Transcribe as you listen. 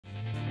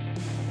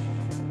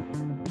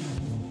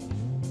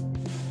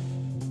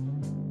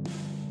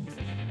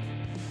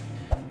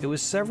It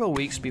was several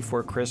weeks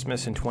before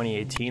Christmas in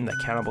 2018 that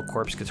Cannibal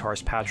Corpse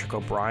guitarist Patrick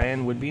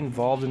O'Brien would be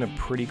involved in a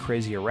pretty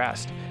crazy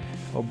arrest.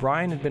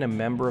 O'Brien had been a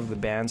member of the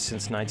band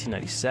since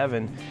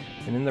 1997,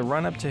 and in the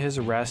run-up to his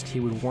arrest, he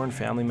would warn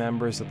family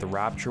members that the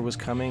rapture was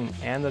coming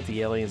and that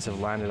the aliens have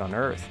landed on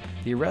Earth.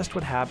 The arrest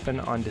would happen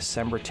on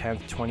December 10,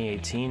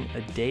 2018,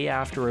 a day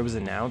after it was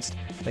announced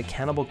that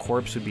Cannibal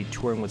Corpse would be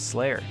touring with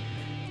Slayer.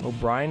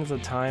 O'Brien at the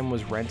time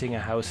was renting a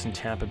house in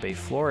Tampa Bay,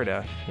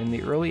 Florida. In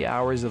the early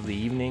hours of the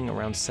evening,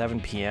 around 7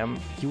 p.m.,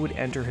 he would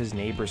enter his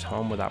neighbor's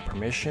home without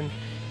permission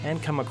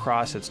and come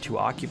across its two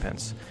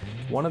occupants.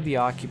 One of the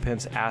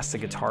occupants asked the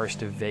guitarist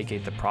to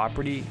vacate the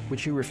property,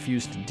 which he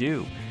refused to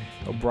do.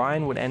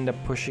 O'Brien would end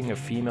up pushing a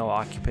female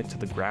occupant to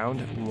the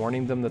ground,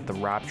 warning them that the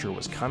rapture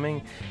was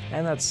coming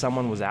and that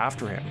someone was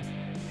after him.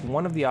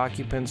 One of the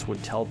occupants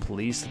would tell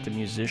police that the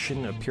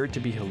musician appeared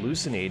to be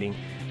hallucinating,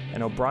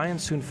 and O'Brien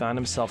soon found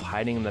himself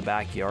hiding in the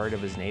backyard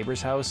of his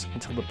neighbor's house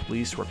until the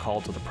police were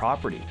called to the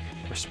property.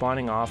 A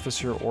responding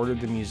officer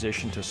ordered the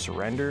musician to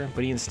surrender,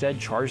 but he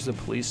instead charged the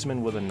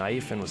policeman with a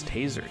knife and was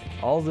tasered.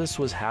 All this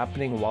was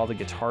happening while the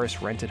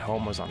guitarist's rented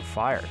home was on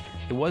fire.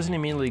 It wasn't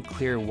immediately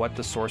clear what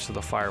the source of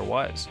the fire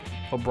was.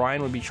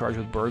 O'Brien would be charged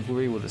with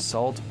burglary with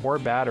assault or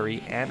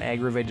battery and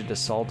aggravated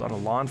assault on a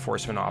law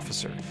enforcement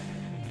officer.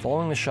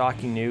 Following the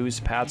shocking news,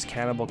 Pat's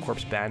Cannibal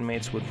Corpse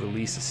bandmates would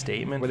release a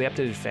statement where they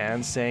updated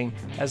fans saying,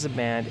 "As a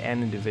band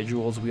and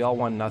individuals, we all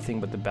want nothing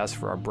but the best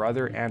for our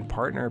brother and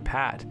partner,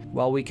 Pat.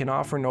 While we can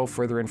offer no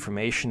further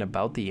information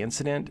about the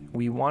incident,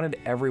 we wanted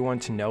everyone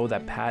to know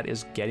that Pat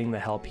is getting the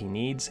help he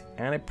needs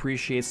and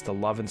appreciates the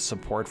love and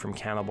support from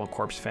Cannibal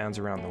Corpse fans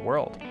around the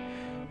world."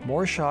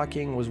 More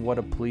shocking was what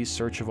a police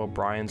search of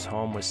O'Brien's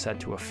home was said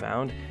to have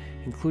found,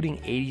 including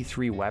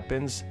 83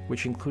 weapons,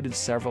 which included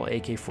several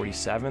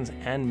AK-47s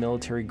and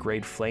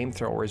military-grade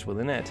flamethrowers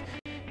within it,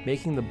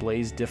 making the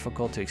blaze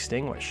difficult to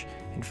extinguish.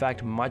 In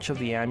fact, much of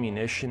the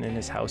ammunition in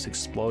his house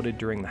exploded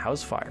during the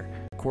house fire.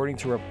 According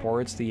to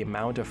reports, the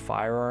amount of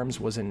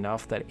firearms was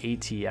enough that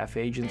ATF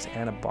agents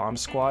and a bomb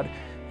squad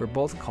were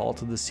both called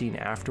to the scene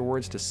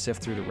afterwards to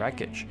sift through the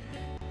wreckage.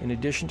 In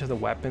addition to the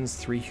weapons,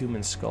 3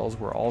 human skulls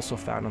were also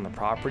found on the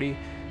property,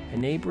 and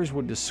neighbors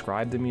would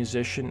describe the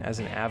musician as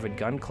an avid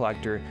gun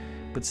collector,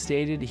 but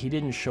stated he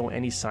didn't show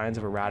any signs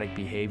of erratic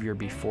behavior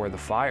before the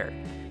fire.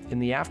 In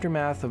the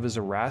aftermath of his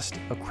arrest,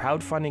 a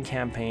crowdfunding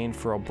campaign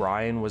for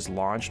O'Brien was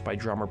launched by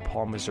drummer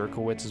Paul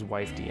Mazurkowicz's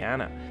wife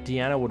Deanna.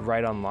 Deanna would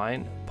write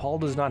online, "Paul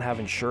does not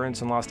have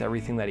insurance and lost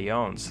everything that he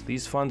owns.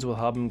 These funds will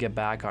help him get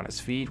back on his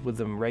feet with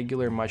the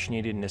regular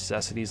much-needed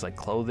necessities like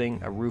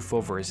clothing, a roof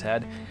over his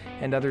head,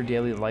 and other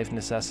daily life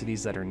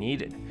necessities that are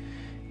needed."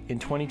 In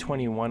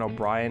 2021,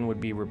 O'Brien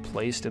would be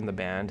replaced in the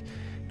band.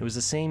 It was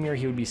the same year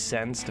he would be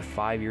sentenced to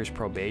 5 years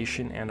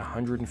probation and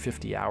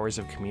 150 hours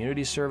of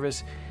community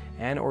service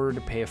and ordered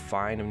to pay a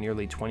fine of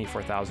nearly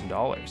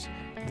 $24,000.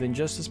 Then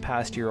just this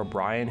past year,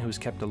 O'Brien, who's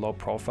kept a low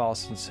profile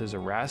since his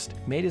arrest,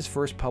 made his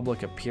first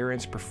public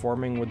appearance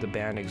performing with the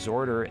band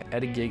Exhorter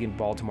at a gig in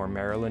Baltimore,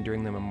 Maryland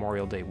during the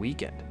Memorial Day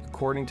weekend.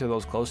 According to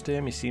those close to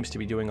him, he seems to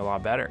be doing a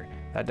lot better.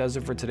 That does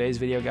it for today's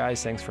video,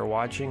 guys. Thanks for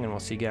watching, and we'll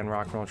see you again in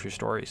Rock and Roll True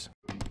Stories.